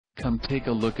Come take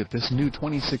a look at this new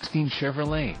 2016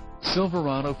 Chevrolet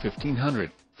Silverado 1500.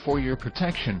 For your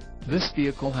protection, this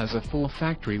vehicle has a full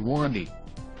factory warranty.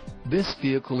 This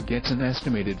vehicle gets an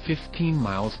estimated 15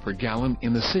 miles per gallon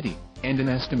in the city, and an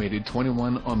estimated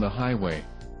 21 on the highway.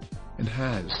 It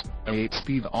has a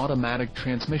 8-speed automatic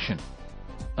transmission.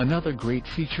 Another great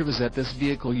feature is that this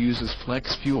vehicle uses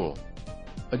flex fuel.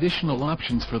 Additional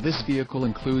options for this vehicle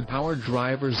include power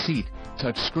driver's seat,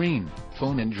 touchscreen,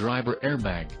 phone and driver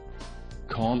airbag.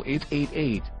 Call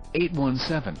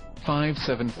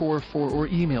 888-817-5744 or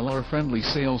email our friendly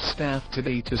sales staff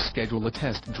today to schedule a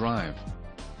test drive.